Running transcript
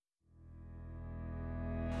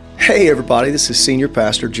Hey everybody, this is Senior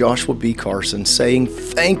Pastor Joshua B. Carson saying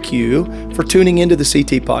thank you for tuning into the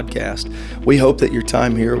CT Podcast. We hope that your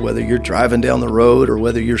time here, whether you're driving down the road or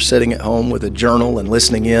whether you're sitting at home with a journal and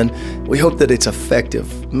listening in, we hope that it's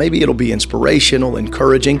effective. Maybe it'll be inspirational,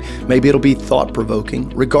 encouraging, maybe it'll be thought-provoking.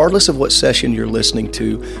 Regardless of what session you're listening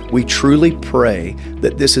to, we truly pray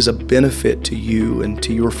that this is a benefit to you and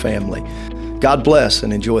to your family. God bless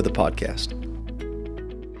and enjoy the podcast.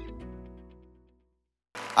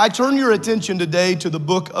 I turn your attention today to the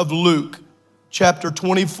book of Luke, chapter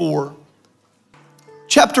 24.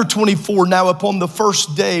 Chapter 24, now upon the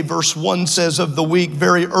first day, verse 1 says of the week,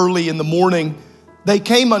 very early in the morning, they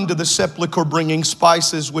came unto the sepulchre bringing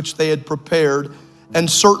spices which they had prepared, and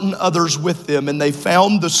certain others with them, and they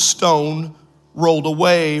found the stone rolled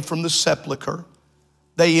away from the sepulchre.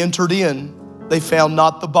 They entered in, they found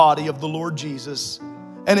not the body of the Lord Jesus.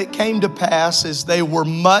 And it came to pass, as they were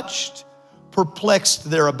much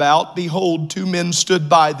perplexed thereabout, behold, two men stood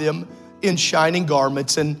by them in shining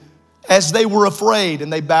garments. And as they were afraid,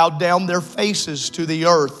 and they bowed down their faces to the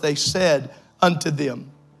earth, they said unto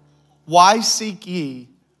them, Why seek ye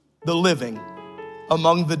the living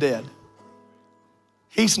among the dead?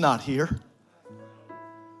 He's not here.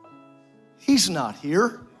 He's not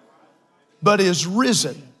here, but is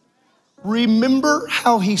risen. Remember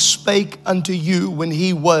how he spake unto you when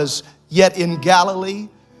he was yet in Galilee,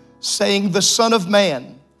 saying, the Son of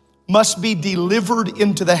Man must be delivered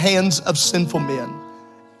into the hands of sinful men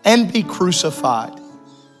and be crucified,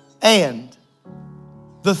 and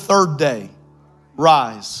the third day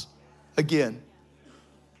rise again.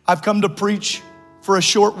 I've come to preach for a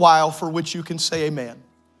short while, for which you can say amen.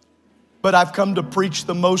 But I've come to preach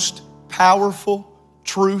the most powerful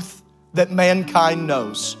truth that mankind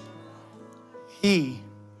knows. He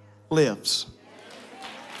lives.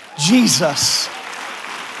 Jesus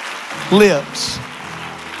lives.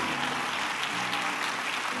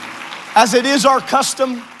 As it is our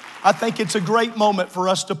custom, I think it's a great moment for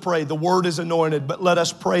us to pray. The word is anointed, but let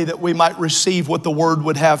us pray that we might receive what the word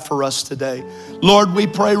would have for us today. Lord, we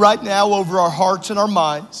pray right now over our hearts and our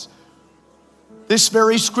minds. This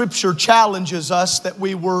very scripture challenges us that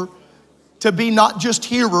we were to be not just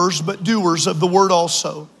hearers, but doers of the word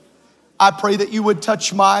also. I pray that you would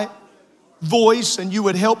touch my voice and you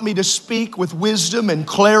would help me to speak with wisdom and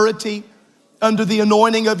clarity under the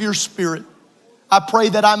anointing of your Spirit. I pray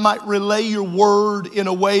that I might relay your word in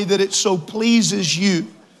a way that it so pleases you.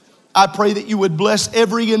 I pray that you would bless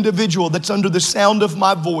every individual that's under the sound of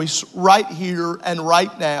my voice right here and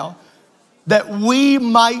right now, that we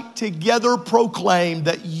might together proclaim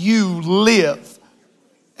that you live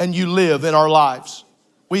and you live in our lives.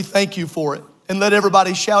 We thank you for it. And let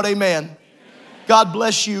everybody shout amen. God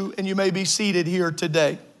bless you, and you may be seated here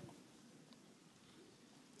today.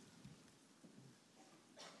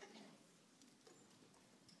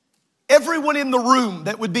 Everyone in the room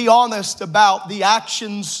that would be honest about the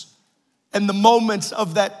actions and the moments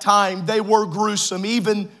of that time, they were gruesome.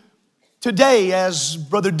 Even today, as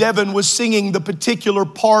Brother Devin was singing the particular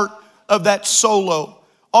part of that solo,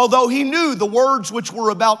 although he knew the words which were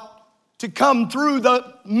about to come through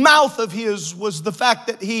the mouth of his was the fact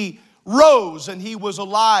that he rose and he was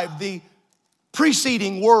alive, the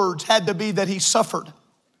preceding words had to be that he suffered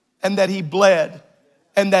and that he bled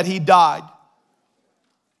and that he died.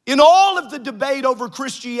 In all of the debate over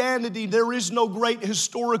Christianity, there is no great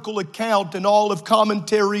historical account in all of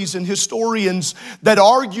commentaries and historians that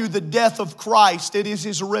argue the death of Christ. It is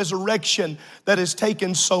his resurrection that has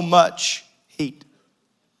taken so much heat.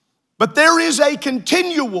 But there is a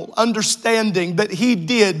continual understanding that he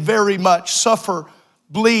did very much suffer,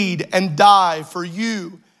 bleed, and die for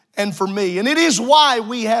you and for me. And it is why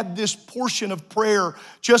we had this portion of prayer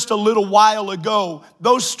just a little while ago.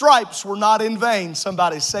 Those stripes were not in vain.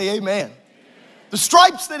 Somebody say amen. The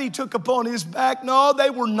stripes that he took upon his back, no, they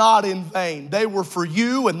were not in vain. They were for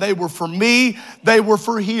you and they were for me. They were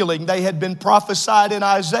for healing. They had been prophesied in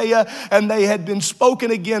Isaiah and they had been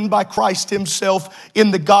spoken again by Christ himself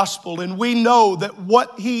in the gospel. And we know that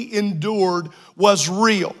what he endured was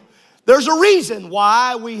real. There's a reason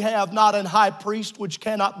why we have not an high priest which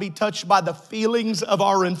cannot be touched by the feelings of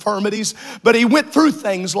our infirmities, but he went through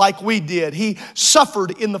things like we did. He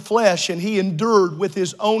suffered in the flesh and he endured with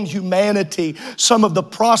his own humanity some of the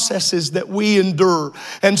processes that we endure.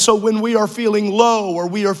 And so when we are feeling low or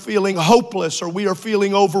we are feeling hopeless or we are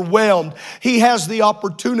feeling overwhelmed, he has the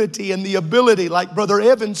opportunity and the ability, like Brother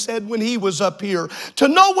Evan said when he was up here, to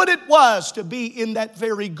know what it was to be in that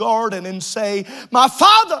very garden and say, my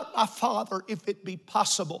Father, if it be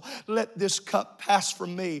possible, let this cup pass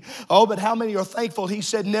from me. Oh, but how many are thankful he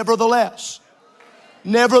said, nevertheless,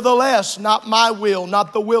 Nevertheless, not my will,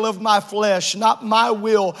 not the will of my flesh, not my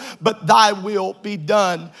will, but thy will be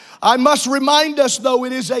done. I must remind us, though,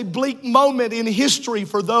 it is a bleak moment in history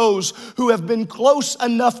for those who have been close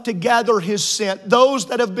enough to gather his scent, those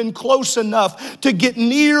that have been close enough to get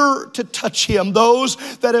near to touch him, those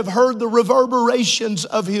that have heard the reverberations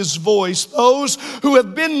of his voice, those who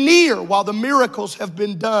have been near while the miracles have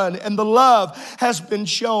been done and the love has been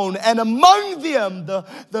shown. And among them,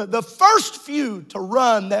 the first few to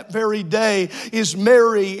run that very day is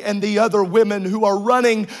Mary and the other women who are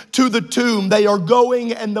running to the tomb. They are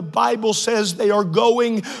going, and the Bible says they are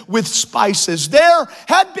going with spices. There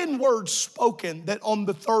had been words spoken that on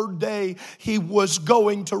the third day he was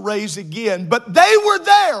going to raise again. But they were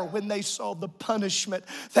there when they saw the punishment.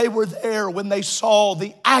 They were there when they saw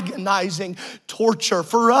the agonizing torture.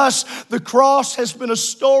 For us, the cross has been a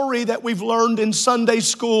story that we've learned in Sunday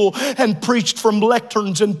school and preached from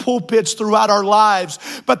lecterns and pulpits throughout our lives.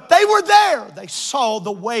 But they were there. They saw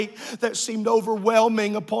the weight that seemed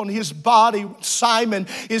overwhelming upon his body. Simon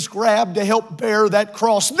is grabbed to help bear that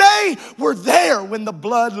cross. They were there when the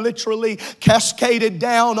blood literally cascaded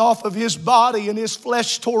down off of his body and his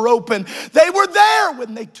flesh tore open. They were there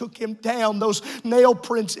when they took him down, those nail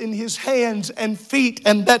prints in his hands and feet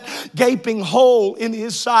and that gaping hole in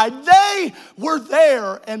his side. They were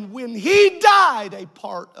there, and when he died, a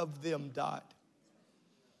part of them died.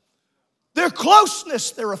 Their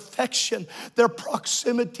closeness, their affection, their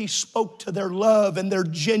proximity spoke to their love and their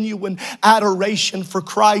genuine adoration for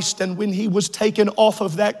Christ. And when he was taken off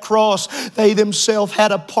of that cross, they themselves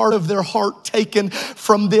had a part of their heart taken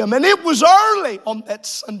from them. And it was early on that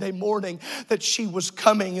Sunday morning that she was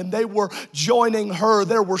coming, and they were joining her.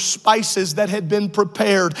 There were spices that had been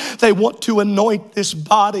prepared. They want to anoint this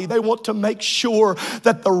body. They want to make sure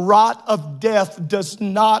that the rot of death does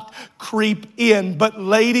not creep in. But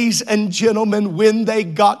ladies and gentlemen, when they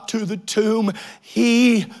got to the tomb,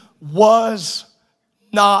 he was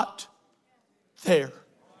not there.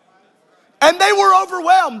 And they were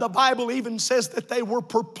overwhelmed. The Bible even says that they were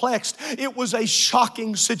perplexed. It was a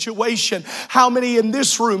shocking situation. How many in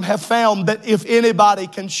this room have found that if anybody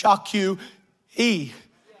can shock you, he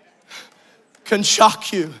can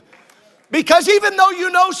shock you? Because even though you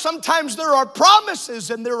know sometimes there are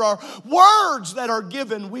promises and there are words that are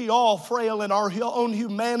given, we all, frail in our own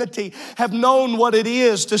humanity, have known what it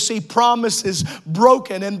is to see promises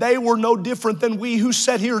broken. And they were no different than we who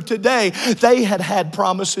sit here today. They had had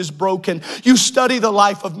promises broken. You study the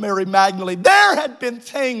life of Mary Magdalene. There had been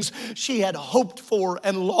things she had hoped for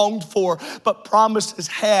and longed for, but promises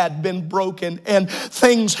had been broken and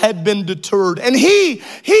things had been deterred. And he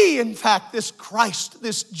in fact, this Christ,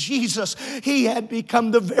 this Jesus, he had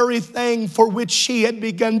become the very thing for which she had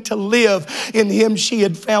begun to live. In him, she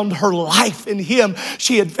had found her life. In him,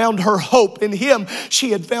 she had found her hope. In him,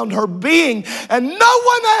 she had found her being. And no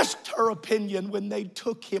one asked her opinion when they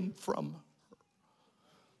took him from her.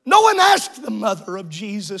 No one asked the mother of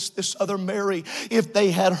Jesus, this other Mary, if they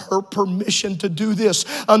had her permission to do this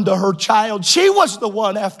unto her child. She was the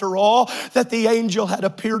one, after all, that the angel had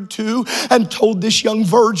appeared to and told this young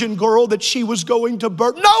virgin girl that she was going to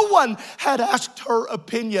birth. No one had asked her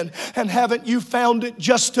opinion. And haven't you found it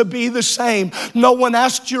just to be the same? No one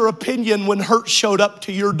asked your opinion when hurt showed up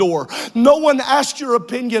to your door. No one asked your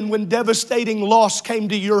opinion when devastating loss came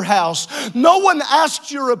to your house. No one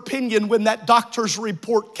asked your opinion when that doctor's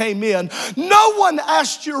report came in. No one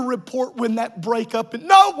asked your report when that breakup.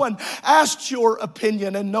 No one asked your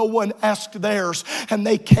opinion, and no one asked theirs. And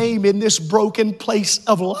they came in this broken place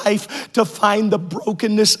of life to find the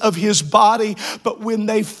brokenness of his body. But when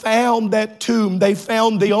they found that tomb, they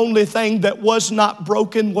found the only thing that was not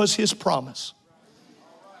broken was his promise.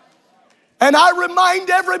 And I remind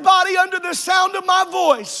everybody under the sound of my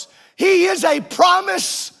voice, he is a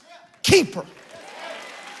promise keeper.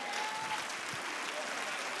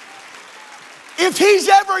 If he's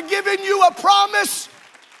ever given you a promise,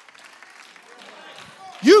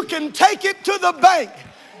 you can take it to the bank.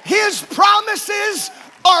 His promises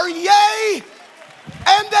are yea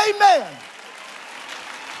and amen.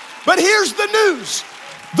 But here's the news.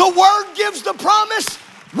 The word gives the promise,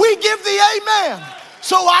 we give the amen.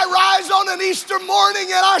 So I rise on an Easter morning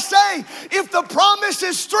and I say, if the promise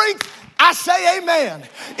is strength, I say amen.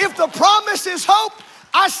 If the promise is hope,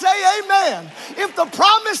 I say amen. If the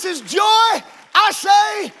promise is joy, I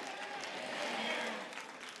say,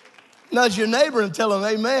 nudge your neighbor and tell him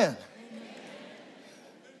amen.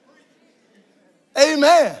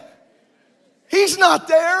 Amen. He's not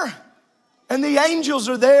there, and the angels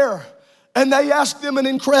are there, and they ask them an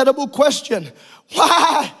incredible question.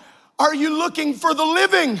 Why are you looking for the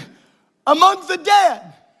living among the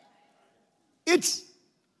dead? It's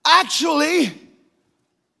actually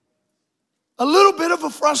a little bit of a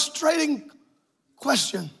frustrating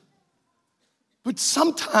question. But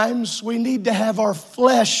sometimes we need to have our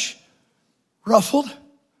flesh ruffled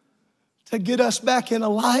to get us back in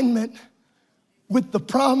alignment with the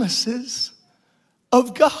promises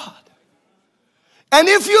of God. And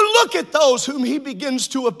if you look at those whom he begins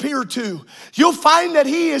to appear to, you'll find that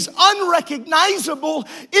he is unrecognizable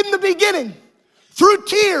in the beginning. Through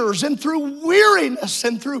tears and through weariness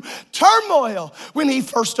and through turmoil. When he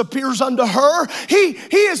first appears unto her, he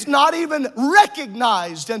is not even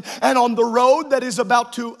recognized. And on the road that is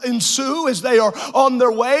about to ensue as they are on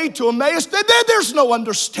their way to Emmaus, there's no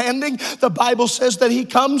understanding. The Bible says that he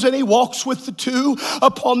comes and he walks with the two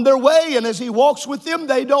upon their way. And as he walks with them,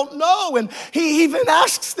 they don't know. And he even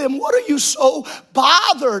asks them, what are you so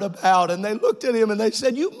bothered about? And they looked at him and they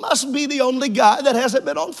said, you must be the only guy that hasn't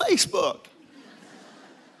been on Facebook.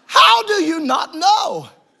 How do you not know?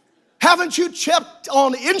 Haven't you checked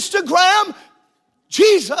on Instagram?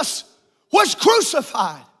 Jesus was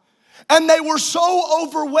crucified. And they were so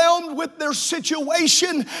overwhelmed with their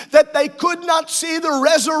situation that they could not see the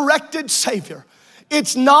resurrected Savior.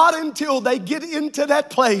 It's not until they get into that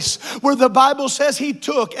place where the Bible says he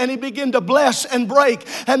took and he began to bless and break,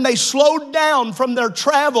 and they slowed down from their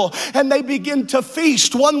travel and they begin to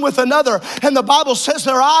feast one with another. And the Bible says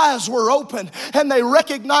their eyes were open and they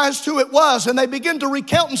recognized who it was, and they begin to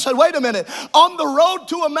recount and said, wait a minute, on the road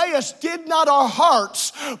to Emmaus, did not our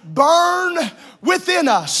hearts burn within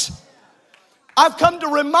us? I've come to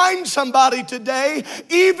remind somebody today,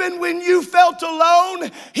 even when you felt alone,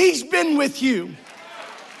 he's been with you.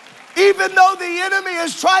 Even though the enemy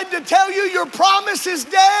has tried to tell you your promise is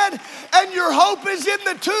dead and your hope is in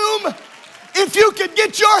the tomb, if you could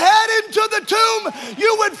get your head into the tomb,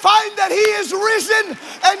 you would find that he is risen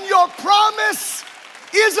and your promise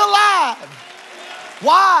is alive.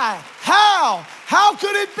 Why? How? How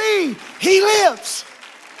could it be? He lives.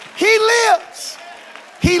 He lives.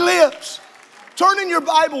 He lives. Turn in your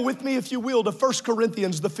Bible with me, if you will, to 1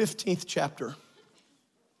 Corinthians, the 15th chapter.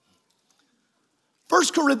 1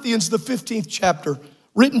 Corinthians, the 15th chapter,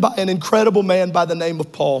 written by an incredible man by the name of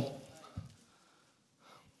Paul.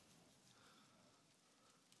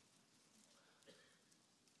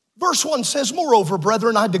 Verse 1 says, moreover,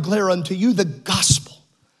 brethren, I declare unto you the gospel,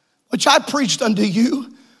 which I preached unto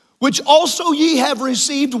you, which also ye have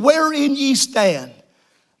received, wherein ye stand,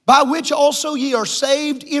 by which also ye are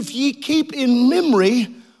saved, if ye keep in memory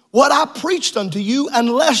what I preached unto you,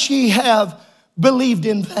 unless ye have believed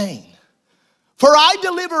in vain. For I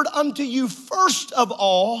delivered unto you first of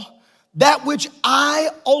all that which I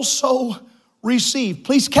also received.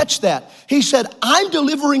 Please catch that. He said, I'm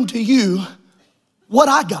delivering to you what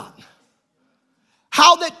I got.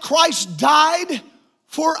 How that Christ died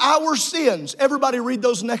for our sins. Everybody read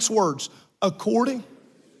those next words. According.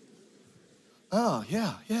 Oh,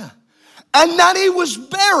 yeah. And that he was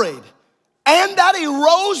buried. And that he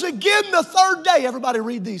rose again the third day. Everybody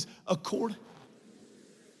read these. According.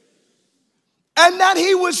 And that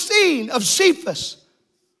he was seen of Cephas,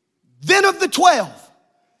 then of the 12.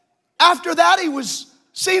 After that, he was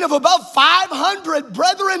seen of above 500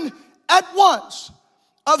 brethren at once,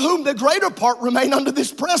 of whom the greater part remain unto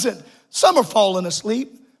this present. Some are fallen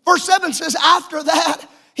asleep. Verse 7 says, after that,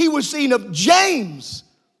 he was seen of James,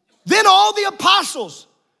 then all the apostles.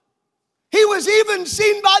 He was even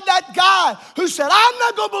seen by that guy who said, I'm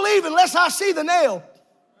not going to believe unless I see the nail.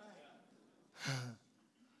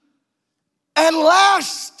 And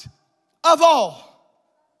last of all,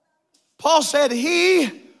 Paul said,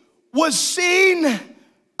 he was seen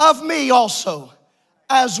of me also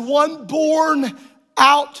as one born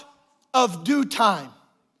out of due time.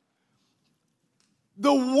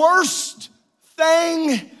 The worst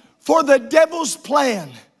thing for the devil's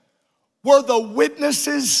plan were the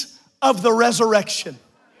witnesses of the resurrection.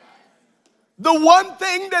 The one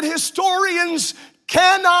thing that historians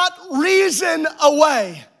cannot reason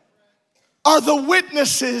away are the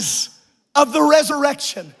witnesses of the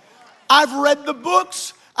resurrection. I've read the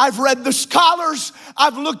books, I've read the scholars,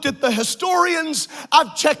 I've looked at the historians,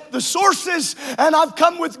 I've checked the sources, and I've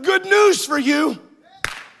come with good news for you.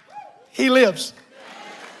 He lives.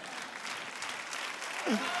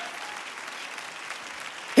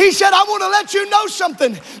 He said, I want to let you know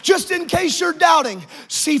something, just in case you're doubting.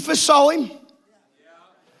 Cephas saw him.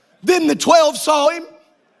 Then the 12 saw him.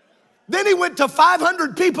 Then he went to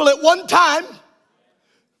 500 people at one time.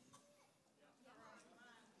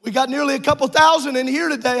 We got nearly a couple thousand in here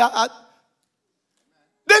today.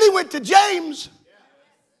 Then he went to James.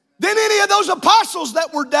 Then any of those apostles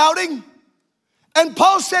that were doubting. And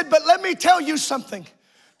Paul said, but let me tell you something.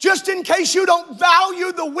 Just in case you don't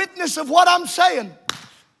value the witness of what I'm saying,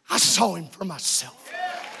 I saw him for myself.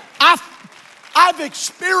 I've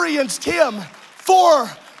experienced him for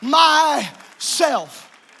myself.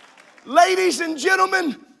 Ladies and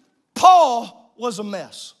gentlemen, Paul was a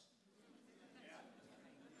mess.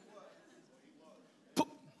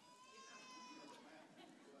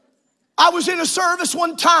 I was in a service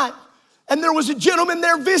one time, and there was a gentleman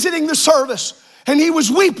there visiting the service. And he was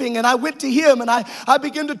weeping, and I went to him, and I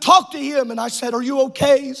began to talk to him, and I said, "Are you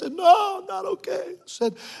okay?" He said, "No, I'm not okay."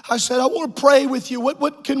 I said, "I want to pray with you.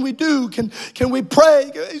 What can we do? Can we pray?"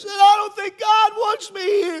 He said, "I don't think God wants me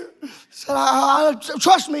here." I said,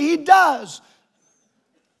 "Trust me, he does."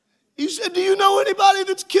 He said, "Do you know anybody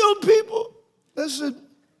that's killed people?" I said,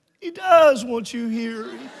 "He does want you here.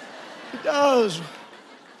 He does."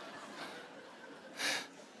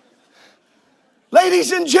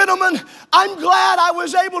 Ladies and gentlemen, I'm glad I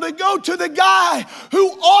was able to go to the guy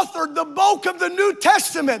who authored the bulk of the New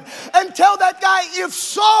Testament and tell that guy, if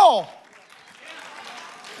Saul,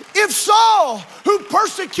 who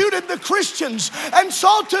persecuted the Christians and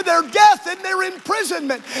saw to their death and their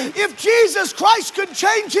imprisonment, if Jesus Christ could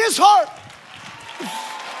change his heart,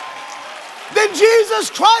 then Jesus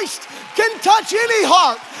Christ can touch any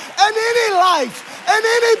heart and any life and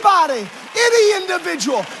anybody, any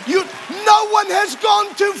individual. No one has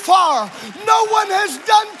gone too far. No one has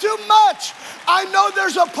done too much. I know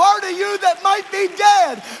there's a part of you that might be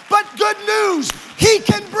dead, but good news, he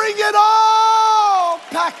can bring it all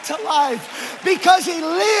back to life because he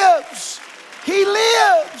lives. He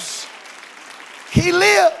lives. He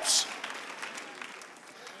lives.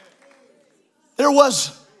 There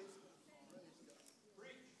was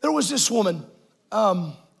this woman.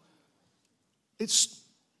 It's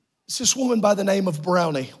this woman by the name of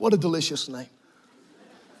Brownie. What a delicious name.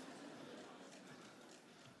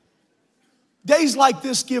 Days like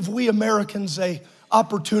this give we Americans an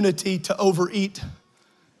opportunity to overeat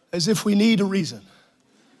as if we need a reason.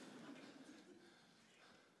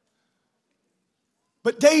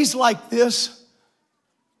 But days like this,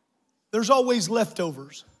 there's always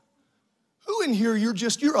leftovers. Who in here,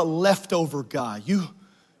 you're a leftover guy.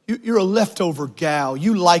 You're a leftover gal.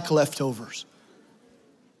 You like leftovers.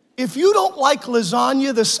 If you don't like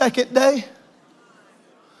lasagna the second day,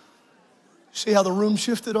 see how the room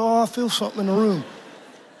shifted? Oh, I feel something in the room.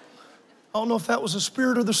 I don't know if that was the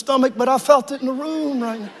spirit or the stomach, but I felt it in the room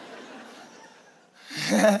right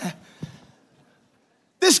now.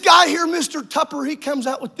 This guy here, Mr. Tupper, he comes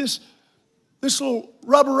out with this little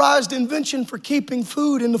rubberized invention for keeping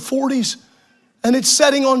food in the 40s. And it's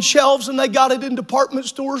sitting on shelves, and they got it in department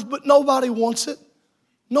stores, but nobody wants it.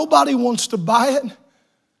 Nobody wants to buy it.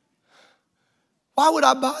 Why would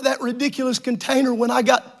I buy that ridiculous container when I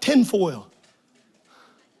got tinfoil?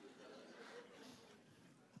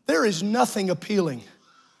 There is nothing appealing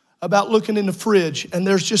about looking in the fridge and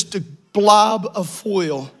there's just a blob of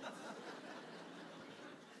foil.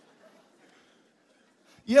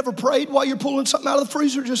 You ever prayed while you're pulling something out of the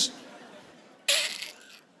freezer? Just,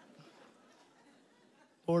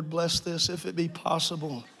 Lord, bless this if it be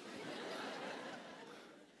possible.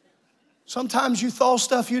 Sometimes you thaw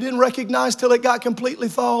stuff you didn't recognize till it got completely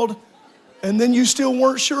thawed, and then you still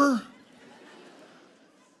weren't sure.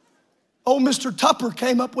 Oh, Mr. Tupper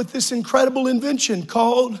came up with this incredible invention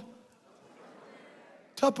called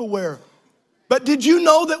Tupperware. But did you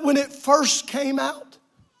know that when it first came out,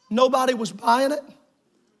 nobody was buying it?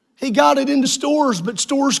 He got it into stores, but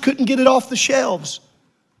stores couldn't get it off the shelves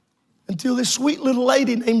until this sweet little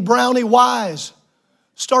lady named Brownie Wise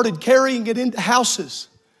started carrying it into houses.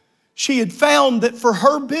 She had found that for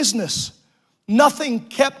her business, nothing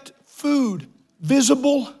kept food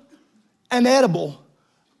visible and edible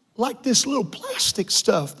like this little plastic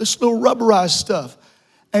stuff, this little rubberized stuff.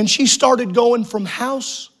 And she started going from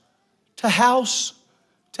house to house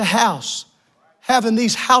to house, having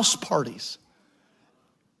these house parties.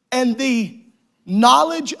 And the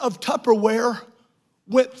knowledge of Tupperware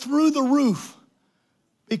went through the roof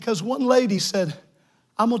because one lady said,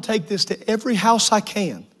 "I'm going to take this to every house I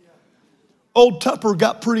can." Old Tupper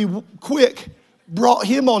got pretty quick, brought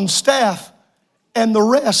him on staff, and the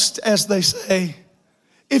rest, as they say.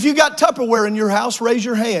 If you got Tupperware in your house, raise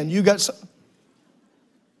your hand. You got some.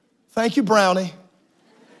 Thank you, Brownie.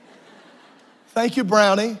 Thank you,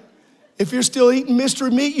 Brownie. If you're still eating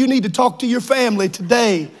mystery meat, you need to talk to your family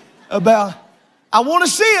today about, I want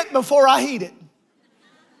to see it before I eat it.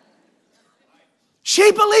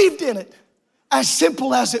 She believed in it, as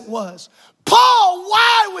simple as it was. Paul,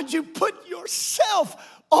 why would you put yourself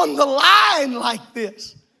on the line like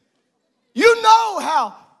this? You know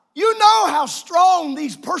how You know how strong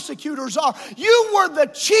these persecutors are. You were the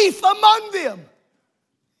chief among them.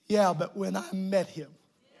 Yeah, but when I met him,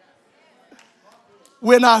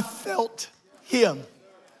 when I felt him,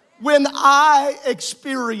 when I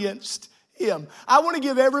experienced him. I want to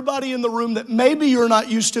give everybody in the room that maybe you're not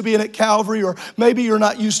used to being at Calvary, or maybe you're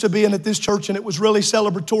not used to being at this church and it was really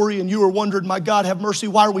celebratory and you were wondering, my God, have mercy,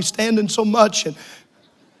 why are we standing so much?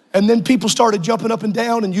 And then people started jumping up and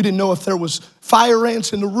down and you didn't know if there was fire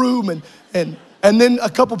ants in the room, and then a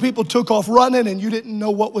couple people took off running and you didn't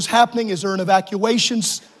know what was happening. Is there an evacuation?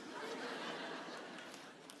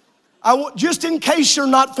 Just in case you're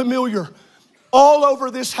not familiar, all over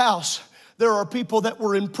this house, there are people that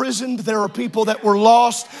were imprisoned. There are people that were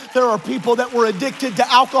lost. There are people that were addicted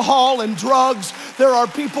to alcohol and drugs. There are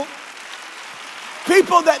people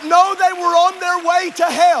that know they were on their way to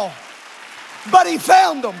hell, but he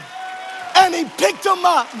found them and he picked them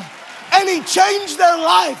up and he changed their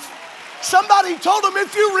life. Somebody told him,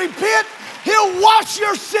 if you repent, he'll wash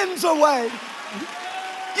your sins away.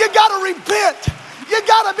 You gotta repent. You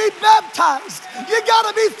gotta be baptized. You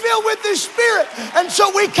gotta be filled with the Spirit. And so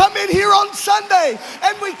we come in here on Sunday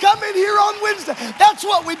and we come in here on Wednesday. That's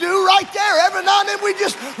what we do right there. Every now and then we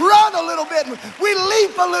just run a little bit. We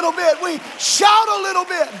leap a little bit. We shout a little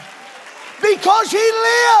bit. Because he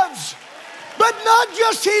lives. But not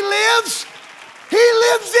just he lives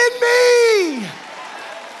in me.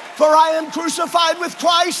 For I am crucified with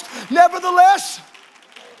Christ. Nevertheless,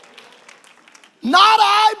 not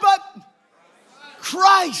I, but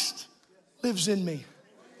Christ lives in me.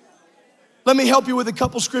 Let me help you with a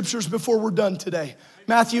couple scriptures before we're done today.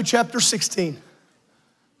 Matthew chapter 16.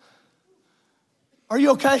 Are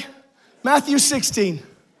you okay? Matthew 16,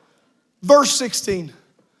 verse 16.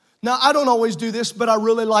 Now, I don't always do this, but I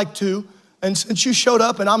really like to. And since you showed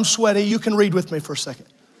up and I'm sweaty, you can read with me for a second.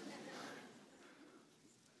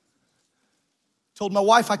 Told my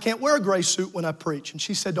wife I can't wear a gray suit when I preach. And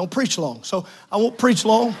she said, don't preach long. So I won't preach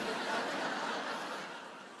long.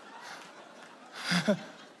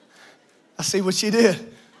 I see what she did.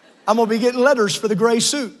 I'm going to be getting letters for the gray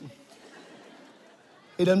suit.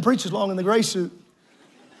 He doesn't preach as long in the gray suit.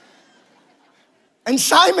 And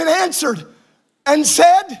Simon answered and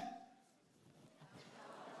said,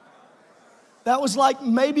 that was like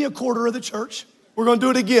maybe a quarter of the church. We're going to do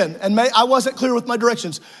it again. And I wasn't clear with my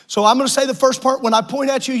directions. So I'm going to say the first part. When I point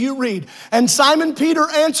at you, you read. And Simon Peter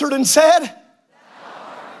answered and said,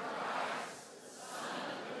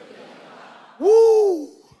 woo.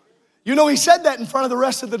 You know, he said that in front of the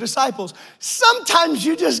rest of the disciples. Sometimes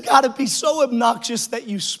you just got to be so obnoxious that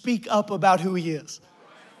you speak up about who he is.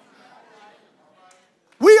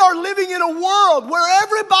 We are living in a world where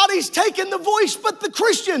everybody's taking the voice but the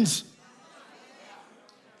Christians.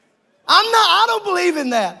 I don't believe in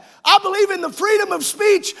that. I believe in the freedom of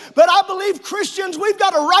speech, but I believe Christians, we've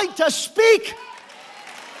got a right to speak.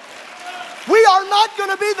 We are not going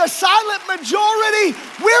to be the silent majority.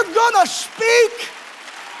 We're going to speak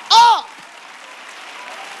up.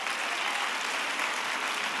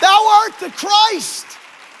 Thou art the Christ,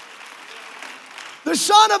 the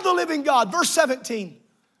Son of the living God. Verse 17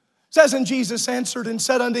 says, and Jesus answered and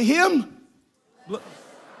said unto him,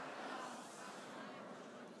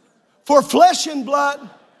 for flesh and blood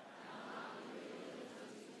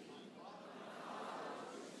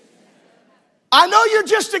I know you're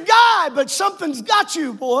just a guy, but something's got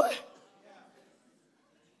you, boy.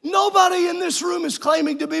 Nobody in this room is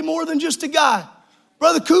claiming to be more than just a guy.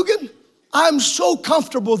 Brother Coogan, I'm so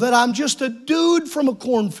comfortable that I'm just a dude from a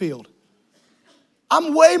cornfield.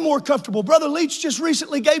 I'm way more comfortable. Brother Leach just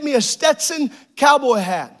recently gave me a Stetson cowboy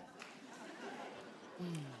hat.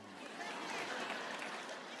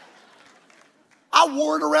 I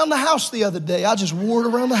wore it around the house the other day. I just wore it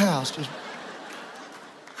around the house.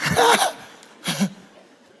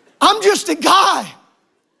 I'm just a guy.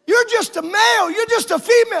 You're just a male. You're just a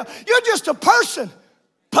female. You're just a person.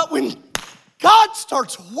 But when God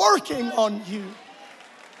starts working on you.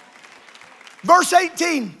 Verse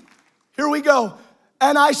 18, here we go.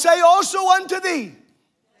 And I say also unto thee,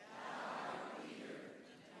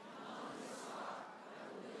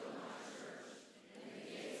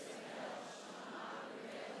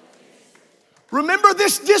 remember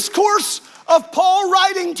this discourse of Paul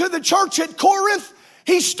writing to the church at Corinth?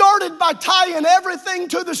 He started by tying everything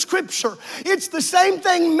to the scripture. It's the same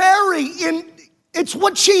thing it's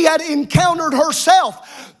what she had encountered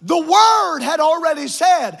herself. The word had already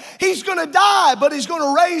said, he's gonna die, but he's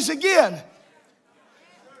gonna raise again.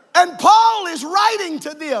 And Paul is writing to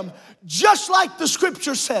them just like the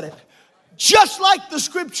scripture said it. Just like the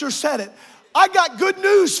scripture said it. I got good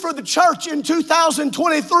news for the church in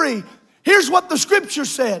 2023. Here's what the scripture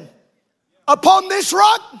said. Upon this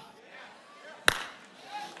rock,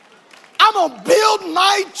 I'm gonna build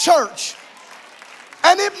my church.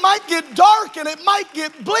 And it might get dark and it might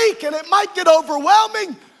get bleak and it might get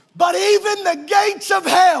overwhelming, but even the gates of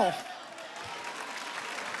hell,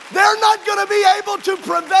 they're not gonna be able to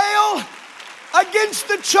prevail against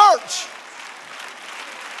the church.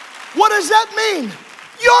 What does that mean?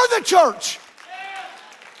 You're the church.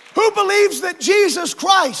 Who believes that Jesus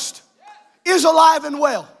Christ is alive and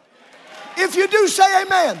well? If you do, say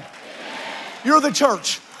amen. You're the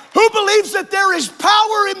church. Who believes that there is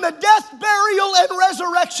power in the death, burial, and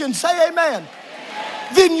resurrection? Say amen.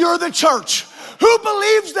 Then you're the church. Who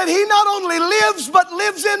believes that he not only lives, but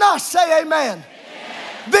lives in us? Say amen.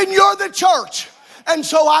 Then you're the church. And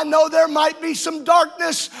so I know there might be some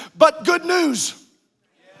darkness, but good news.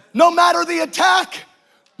 No matter the attack,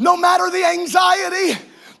 no matter the anxiety,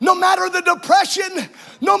 no matter the depression,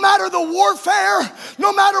 no matter the warfare,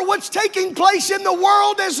 no matter what's taking place in the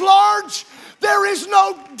world as large, there is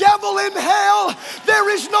no devil in hell. There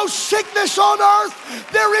is no sickness on earth.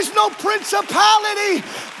 There is no principality.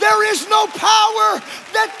 There is no power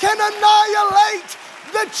that can annihilate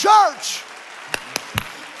the church.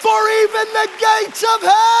 For even the gates of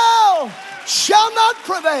hell shall not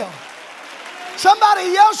prevail.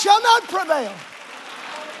 Somebody yell, shall not prevail.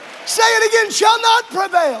 Say it again, shall not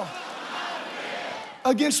prevail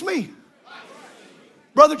against me.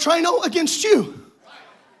 Brother Trano, against you.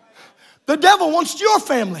 The devil wants your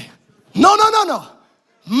family. No.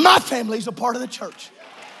 My family's a part of the church.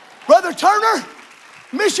 Brother Turner,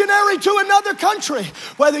 missionary to another country.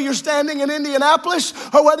 Whether you're standing in Indianapolis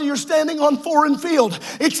or whether you're standing on foreign field,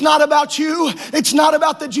 it's not about you. It's not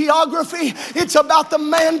about the geography. It's about the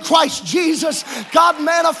man Christ Jesus, God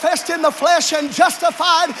manifest in the flesh and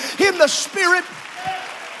justified in the spirit.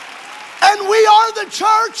 And we are the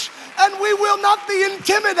church. And we will not be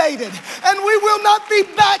intimidated, and we will not be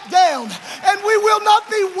backed down, and we will not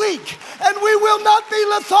be weak, and we will not be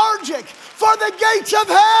lethargic, for the gates of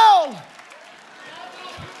hell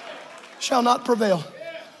shall not prevail.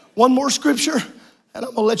 One more scripture, and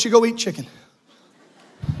I'm gonna let you go eat chicken.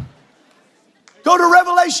 Go to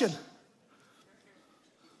Revelation.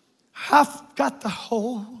 I've got the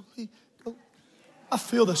Holy Ghost. I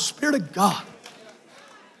feel the Spirit of God.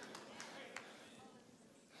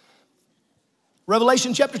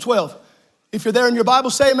 Revelation chapter 12. If you're there in your Bible,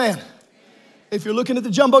 say amen. If you're looking at the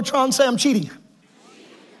Jumbotron, say I'm cheating.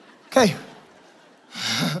 Okay.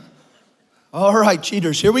 All right,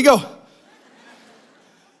 cheaters, here we go.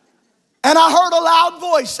 And I heard a loud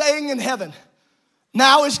voice saying in heaven,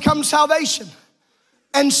 now is come salvation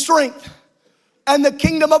and strength and the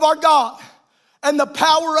kingdom of our God and the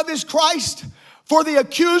power of his Christ, for the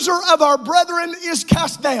accuser of our brethren is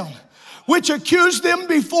cast down, which accused them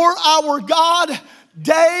before our God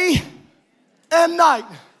day and night.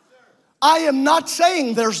 I am not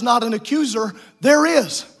saying there's not an accuser. There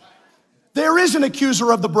is. There is an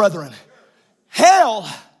accuser of the brethren. Hell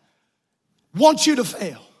wants you to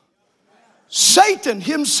fail. Satan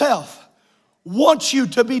himself wants you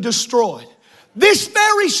to be destroyed. This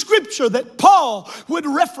very scripture that Paul would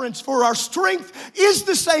reference for our strength is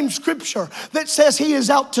the same scripture that says he is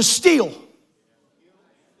out to steal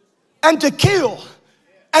and to kill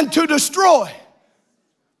and to destroy.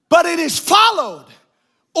 But it is followed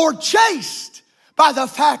or chased by the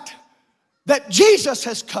fact that Jesus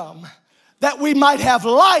has come that we might have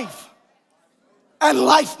life and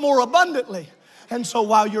life more abundantly. And so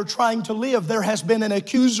while you're trying to live, there has been an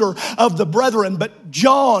accuser of the brethren. But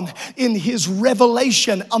John, in his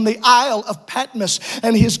revelation on the Isle of Patmos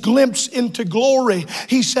and his glimpse into glory,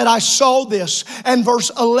 he said, I saw this. And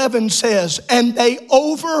verse 11 says, and they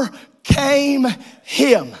overcame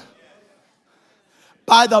him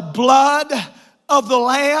by the blood of the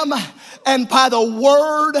Lamb and by the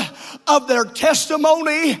word of their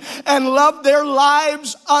testimony, and loved their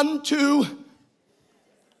lives unto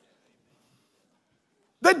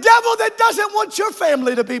the devil that doesn't want your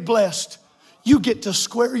family to be blessed. You get to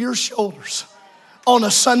square your shoulders on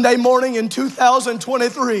a Sunday morning in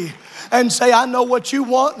 2023 and say, I know what you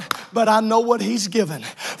want, but I know what he's given.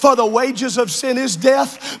 For the wages of sin is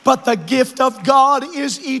death, but the gift of God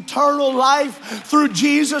is eternal life through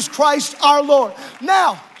Jesus Christ our Lord.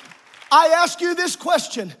 Now, I ask you this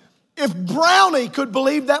question. If Brownie could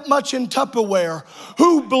believe that much in Tupperware,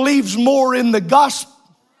 who believes more in the gospel?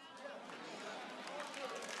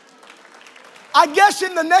 I guess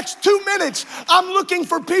in the next 2 minutes, I'm looking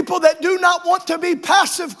for people that do not want to be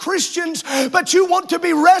passive Christians, but you want to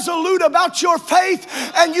be resolute about your faith,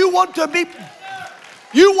 and you want to be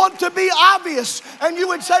obvious, and you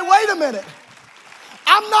would say, wait a minute.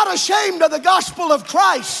 I'm not ashamed of the gospel of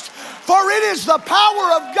Christ, for it is the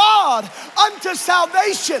power of God unto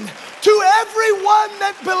salvation to everyone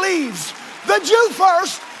that believes, the Jew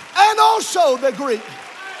first and also the Greek.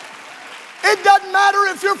 It doesn't matter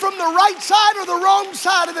if you're from the right side or the wrong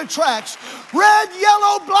side of the tracks. Red,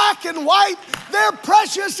 yellow, black, and white, they're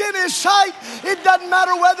precious in His sight. It doesn't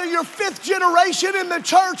matter whether you're fifth generation in the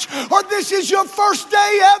church or this is your first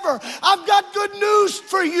day ever. I've got good news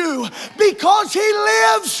for you. Because He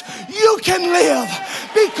lives, you can live.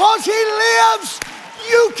 Because He lives,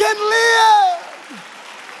 you can live.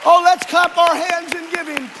 Oh, let's clap our hands and give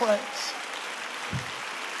Him praise.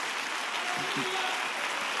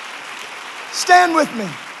 Stand with me.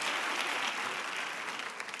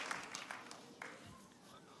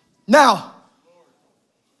 Now,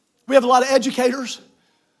 we have a lot of educators,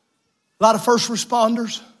 a lot of first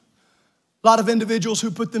responders, a lot of individuals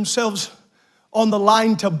who put themselves on the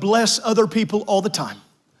line to bless other people all the time.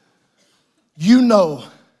 You know,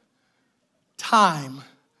 time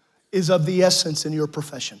is of the essence in your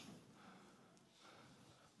profession.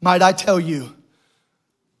 Might I tell you,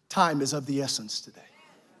 time is of the essence today.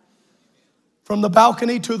 From the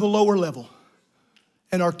balcony to the lower level,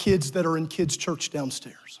 and our kids that are in kids' church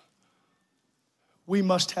downstairs. We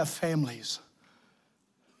must have families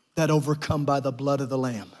that overcome by the blood of the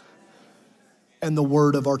Lamb and the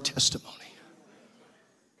word of our testimony.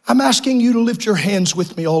 I'm asking you to lift your hands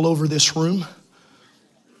with me all over this room.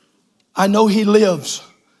 I know He lives,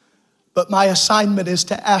 but my assignment is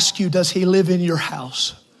to ask you, does He live in your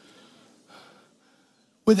house?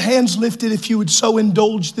 With hands lifted, if you would so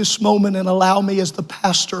indulge this moment and allow me as the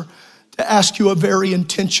pastor to ask you a very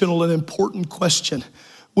intentional and important question.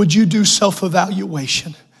 Would you do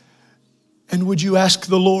self-evaluation? And would you ask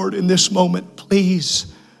the Lord in this moment,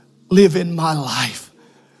 please live in my life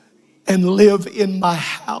and live in my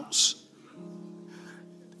house?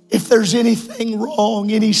 If there's anything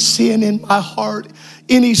wrong, any sin in my heart,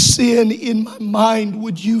 any sin in my mind,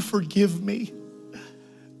 would you forgive me?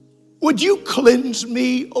 Would you cleanse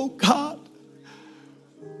me, oh God?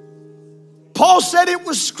 Paul said it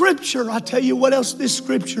was Scripture. I tell you what else this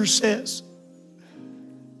Scripture says.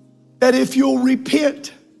 That if you'll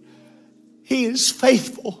repent, He is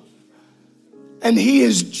faithful and He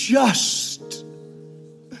is just.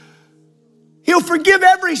 He'll forgive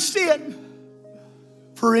every sin.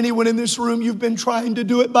 For anyone in this room, you've been trying to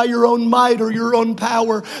do it by your own might or your own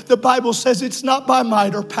power. The Bible says it's not by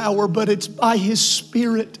might or power, but it's by His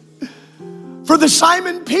Spirit. For the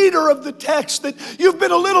Simon Peter of the text, that you've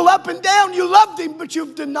been a little up and down. You loved Him, but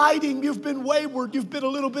you've denied Him. You've been wayward. You've been a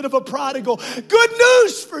little bit of a prodigal. Good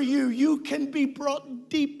news for you. You can be brought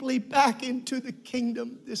deeply back into the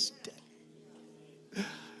kingdom this day.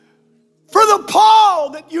 For the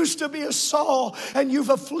Paul that used to be a Saul, and you've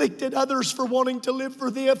afflicted others for wanting to live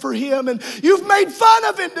for Him, and you've made fun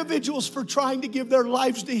of individuals for trying to give their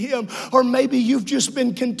lives to Him, or maybe you've just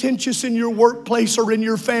been contentious in your workplace or in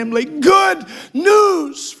your family. Good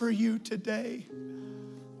news for you today.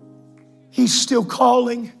 He's still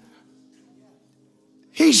calling.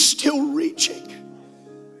 He's still reaching.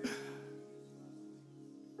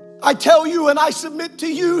 I tell you and I submit to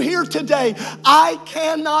you here today, I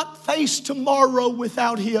cannot face tomorrow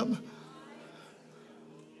without Him.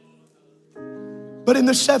 But in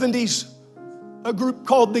the 70s, a group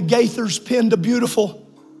called the Gaithers penned a beautiful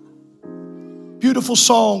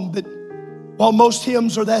song that, while most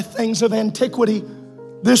hymns are that things of antiquity,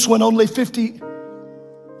 this one, only 50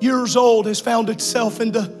 years old, has found itself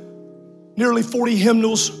into nearly 40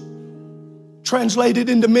 hymnals, translated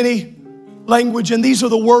into many language, and these are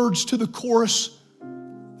the words to the chorus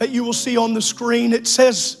that you will see on the screen. It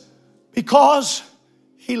says, because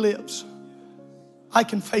He lives, I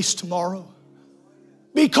can face tomorrow.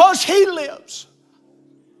 Because He lives,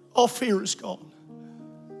 all fear is gone.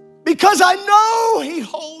 Because I know He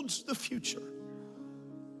holds the future.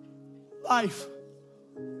 Life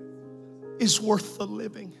is worth the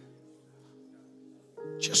living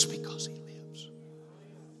just because He lives.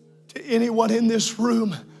 To anyone in this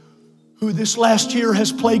room who this last year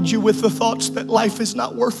has plagued you with the thoughts that life is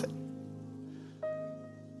not worth it.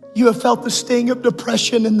 You have felt the sting of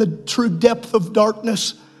depression and the true depth of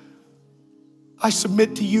darkness. I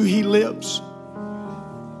submit to you, He lives.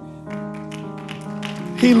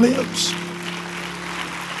 He lives.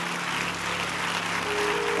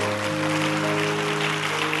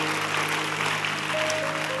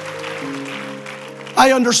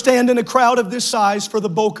 I understand in a crowd of this size, for the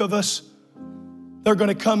bulk of us, they're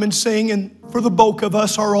going to come and sing, and for the bulk of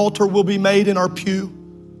us, our altar will be made in our pew.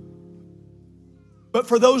 But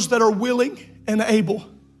for those that are willing and able,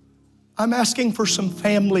 I'm asking for some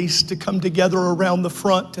families to come together around the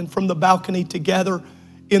front and from the balcony to gather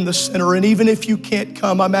in the center. And even if you can't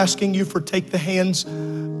come, I'm asking you for take the hands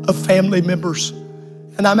of family members.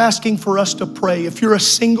 And I'm asking for us to pray. If you're a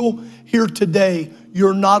single here today,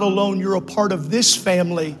 you're not alone. You're a part of this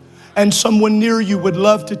family. And someone near you would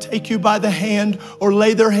love to take you by the hand or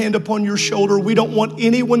lay their hand upon your shoulder. We don't want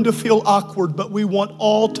anyone to feel awkward, but we want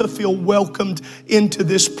all to feel welcomed into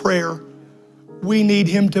this prayer. We need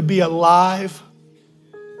Him to be alive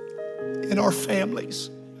in our families.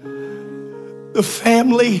 The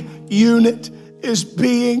family unit is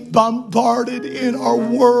being bombarded in our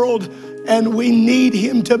world, and we need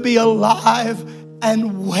Him to be alive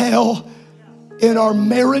and well in our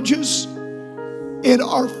marriages, in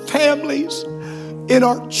our families, in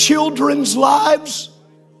our children's lives.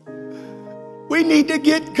 We need to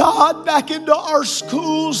get God back into our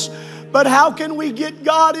schools. But how can we get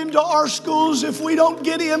God into our schools if we don't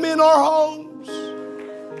get Him in our homes?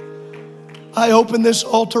 I open this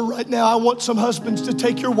altar right now. I want some husbands to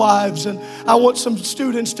take your wives, and I want some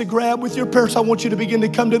students to grab with your parents. I want you to begin to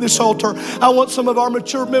come to this altar. I want some of our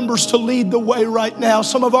mature members to lead the way right now.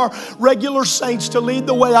 Some of our regular saints to lead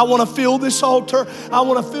the way. I want to fill this altar. I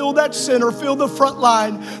want to fill that center, fill the front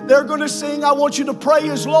line. They're going to sing. I want you to pray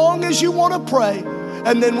as long as you want to pray.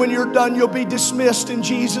 And then when you're done, you'll be dismissed in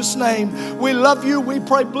Jesus' name. We love you. We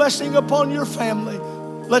pray blessing upon your family.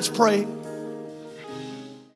 Let's pray.